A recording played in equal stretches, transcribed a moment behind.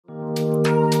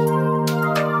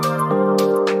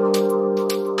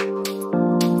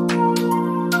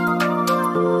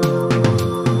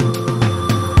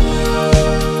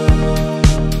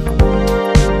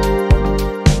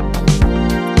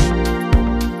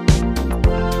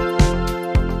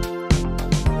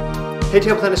Hey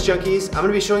table tennis junkies, I'm going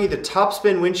to be showing you the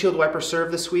Topspin windshield wiper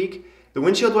serve this week. The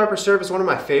windshield wiper serve is one of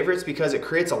my favorites because it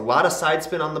creates a lot of side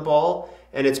spin on the ball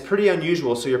and it's pretty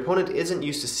unusual, so your opponent isn't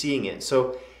used to seeing it.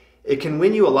 So it can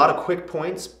win you a lot of quick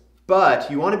points, but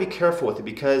you want to be careful with it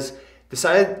because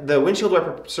the windshield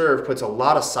wiper serve puts a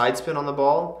lot of side spin on the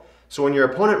ball. So when your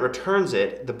opponent returns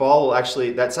it, the ball will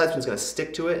actually, that side spin is going to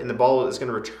stick to it and the ball is going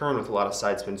to return with a lot of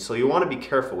side spin. So you want to be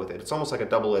careful with it. It's almost like a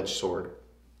double-edged sword.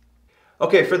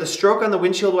 Okay, for the stroke on the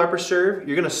windshield wiper serve,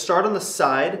 you're going to start on the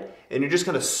side and you're just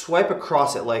going to swipe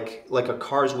across it like a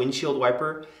car's windshield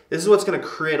wiper. This is what's going to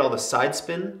create all the side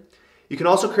spin. You can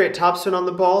also create topspin on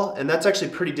the ball, and that's actually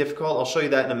pretty difficult. I'll show you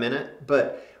that in a minute.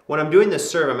 But when I'm doing this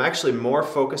serve, I'm actually more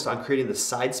focused on creating the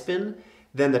side spin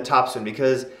than the topspin,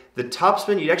 because the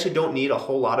topspin, you actually don't need a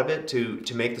whole lot of it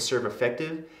to make the serve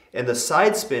effective. And the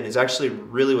side spin is actually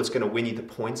really what's going to win you the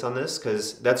points on this,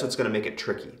 because that's what's going to make it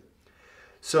tricky.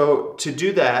 So to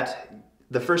do that,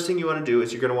 the first thing you want to do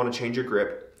is you're going to want to change your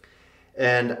grip.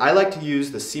 And I like to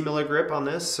use the Seemiller grip on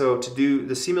this. So to do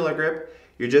the Seemiller grip,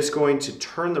 you're just going to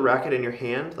turn the racket in your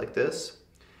hand like this.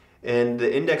 And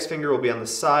the index finger will be on the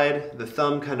side. The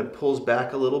thumb kind of pulls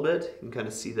back a little bit. You can kind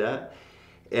of see that.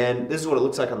 And this is what it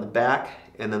looks like on the back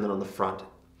and then on the front.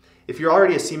 If you're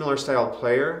already a Seemiller style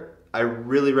player, I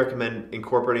really recommend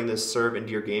incorporating this serve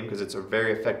into your game because it's a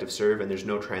very effective serve and there's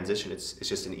no transition. It's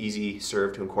just an easy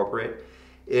serve to incorporate.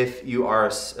 If you are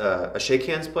a shake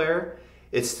hands player,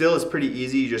 it still is pretty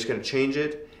easy. You're just going to change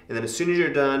it, and then as soon as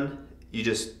you're done,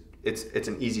 it's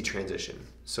an easy transition.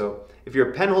 So if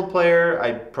you're a pen hold player,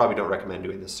 I probably don't recommend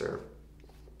doing this serve.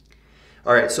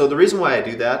 All right, so the reason why I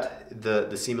do that, the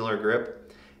Seemiller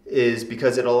grip, is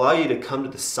because it'll allow you to come to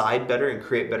the side better and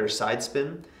create better side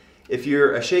spin. If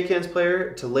you're a shake hands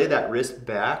player, to lay that wrist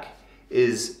back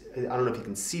is, I don't know if you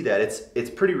can see that, it's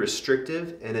pretty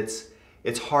restrictive and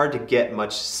it's hard to get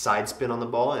much side spin on the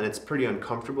ball and it's pretty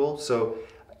uncomfortable. So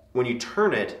when you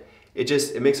turn it,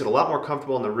 it makes it a lot more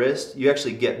comfortable on the wrist. You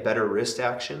actually get better wrist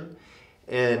action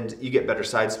and you get better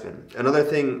side spin.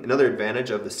 Another advantage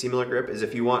of the Seemiller grip is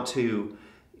if you want to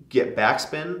get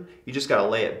backspin, you just gotta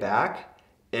lay it back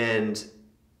and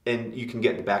you can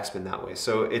get the backspin that way.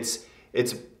 So it's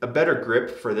a better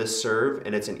grip for this serve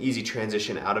and it's an easy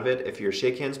transition out of it if you're a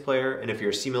shake hands player, and if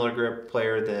you're a Seemiller grip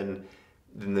player, then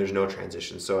there's no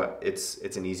transition. So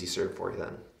it's an easy serve for you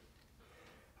then.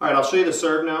 All right, I'll show you the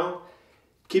serve now.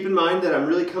 Keep in mind that I'm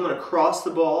really coming across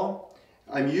the ball.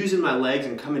 I'm using my legs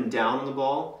and coming down on the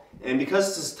ball. And because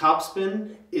this is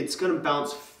topspin, it's gonna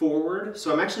bounce forward.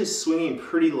 So I'm actually swinging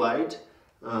pretty light,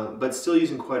 but still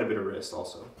using quite a bit of wrist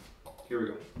also. Here we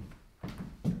go.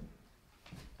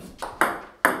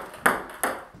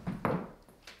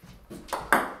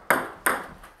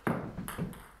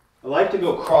 I like to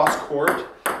go cross court.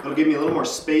 It'll give me a little more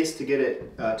space to get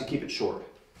it to keep it short.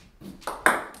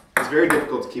 It's very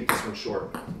difficult to keep this one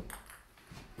short.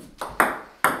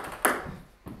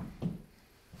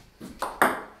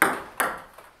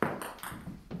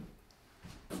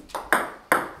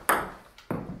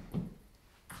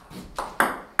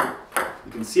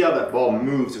 You can see how that ball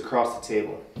moves across the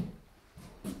table.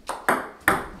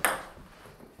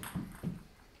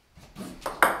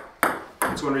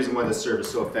 That's one reason why this serve is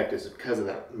so effective, is because of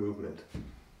that movement.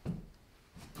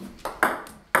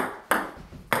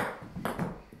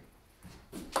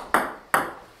 A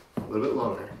little bit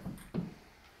longer.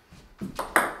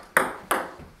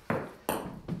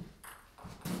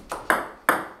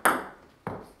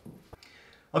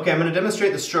 Okay, I'm going to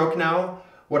demonstrate the stroke now.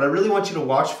 What I really want you to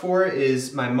watch for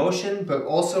is my motion, but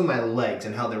also my legs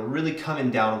and how they're really coming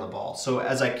down on the ball. So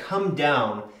as I come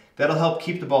down, that'll help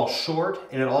keep the ball short,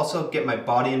 and it'll also get my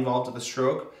body involved with the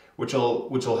stroke, which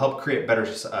will help create better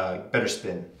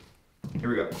spin. Here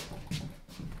we go.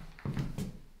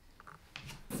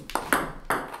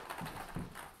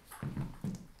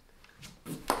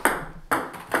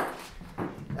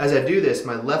 As I do this,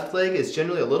 my left leg is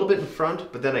generally a little bit in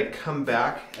front, but then I come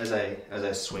back as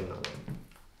I swing on it.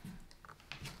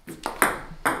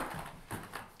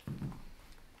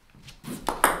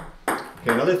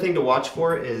 Okay, another thing to watch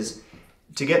for is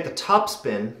to get the top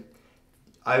spin,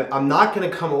 I'm not going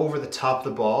to come over the top of the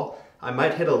ball. I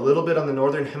might hit a little bit on the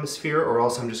northern hemisphere, or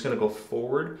else I'm just going to go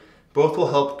forward. Both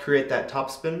will help create that top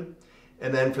spin.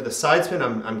 And then for the side spin,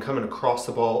 I'm coming across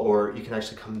the ball, or you can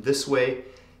actually come this way.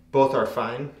 Both are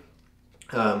fine.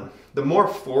 The more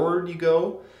forward you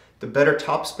go, the better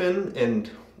top spin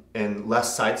and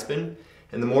less side spin.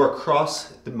 And the more across,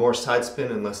 the more side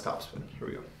spin and less top spin. Here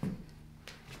we go.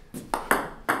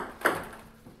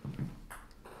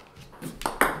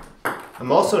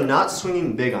 I'm also not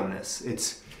swinging big on this.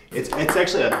 It's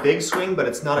actually a big swing, but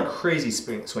it's not a crazy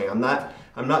swing. I'm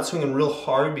not swinging real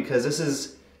hard because this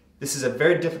is a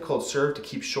very difficult serve to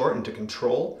keep short and to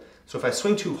control. So if I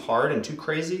swing too hard and too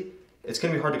crazy, it's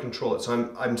going to be hard to control it.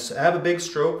 So I have a big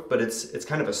stroke, but it's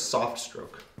kind of a soft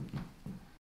stroke.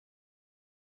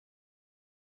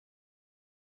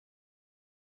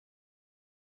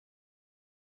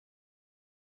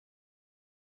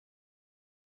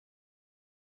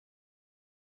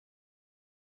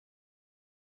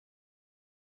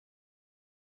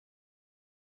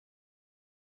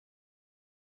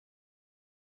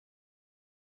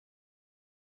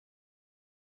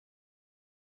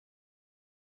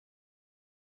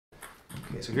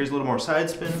 Okay, so here's a little more side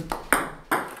spin,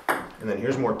 and then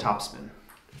here's more top spin.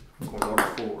 Going more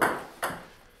forward.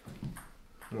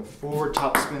 More forward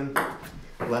top spin,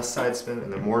 less side spin,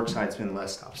 and then more side spin,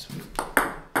 less top spin.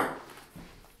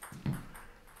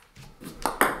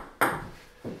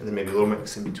 And then maybe a little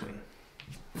mix in between.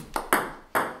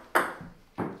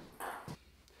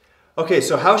 Okay,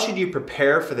 so how should you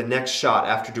prepare for the next shot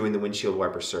after doing the windshield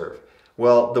wiper serve?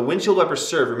 Well, the windshield wiper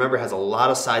serve, remember, has a lot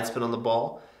of side spin on the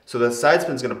ball. So the side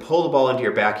spin is going to pull the ball into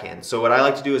your backhand. So what I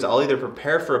like to do is I'll either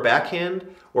prepare for a backhand,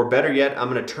 or better yet,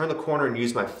 I'm going to turn the corner and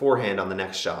use my forehand on the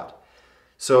next shot.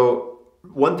 So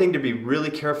one thing to be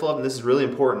really careful of, and this is really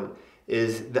important,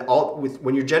 is that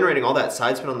when you're generating all that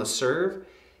side spin on the serve,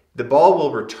 the ball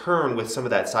will return with some of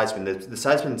that side spin. The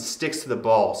side spin sticks to the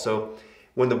ball. So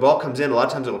when the ball comes in, a lot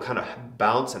of times it'll kind of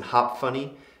bounce and hop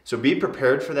funny. So be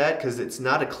prepared for that because it's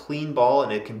not a clean ball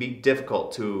and it can be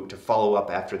difficult to follow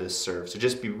up after this serve. So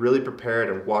just be really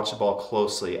prepared and watch the ball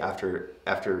closely after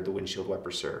the windshield wiper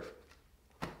serve.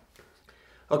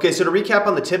 Okay, so to recap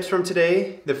on the tips from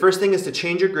today, the first thing is to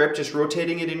change your grip, just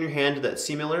rotating it in your hand to that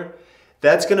Seemiller.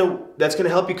 That's gonna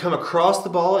help you come across the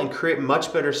ball and create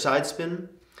much better side spin.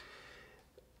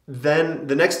 Then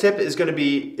the next tip is gonna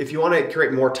be, if you wanna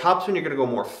create more topspin, you're gonna go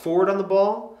more forward on the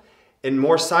ball, and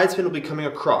more side spin will be coming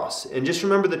across. And just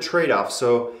remember the trade-off.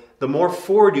 So the more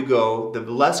forward you go, the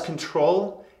less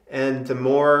control, and the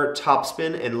more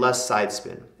topspin and less side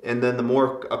spin. And then the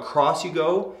more across you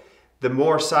go, the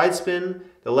more side spin,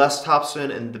 the less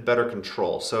topspin, and the better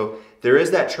control. So there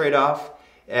is that trade-off,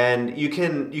 and you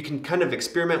can kind of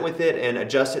experiment with it and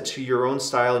adjust it to your own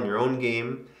style and your own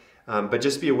game. But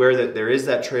just be aware that there is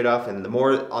that trade-off, and the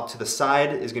more up to the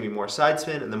side is going to be more side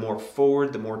spin, and the more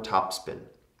forward, the more topspin.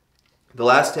 The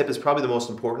last tip is probably the most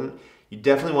important. You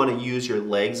definitely want to use your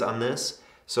legs on this.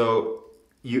 So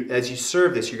as you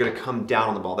serve this, you're going to come down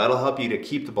on the ball. That'll help you to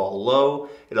keep the ball low.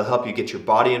 It'll help you get your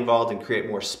body involved and create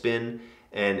more spin,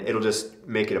 and it'll just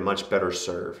make it a much better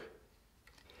serve.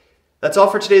 That's all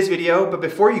for today's video, but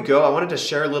before you go, I wanted to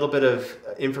share a little bit of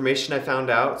information I found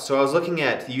out. So I was looking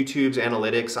at YouTube's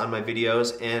analytics on my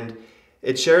videos, and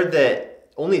it shared that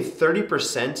only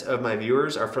 30% of my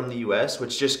viewers are from the US,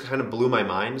 which just kind of blew my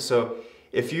mind. So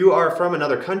if you are from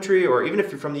another country, or even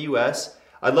if you're from the US,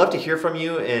 I'd love to hear from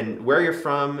you and where you're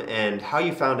from and how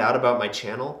you found out about my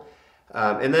channel.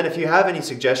 And then if you have any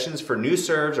suggestions for new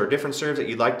serves or different serves that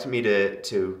you'd like me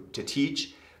to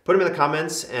teach, put them in the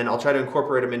comments and I'll try to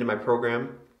incorporate them into my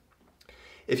program.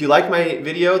 If you liked my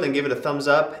video, then give it a thumbs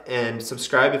up and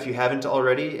subscribe if you haven't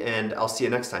already, and I'll see you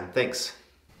next time. Thanks.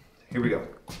 Here we go.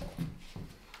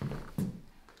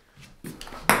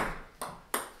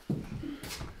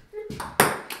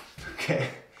 Okay.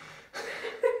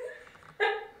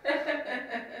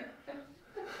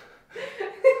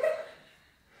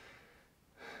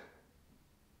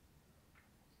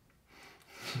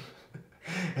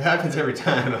 It happens every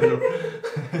time.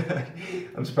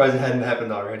 I'm surprised it hadn't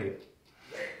happened already.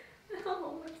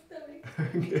 Oh, my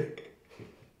stomach. Okay.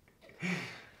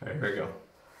 All right, here we go.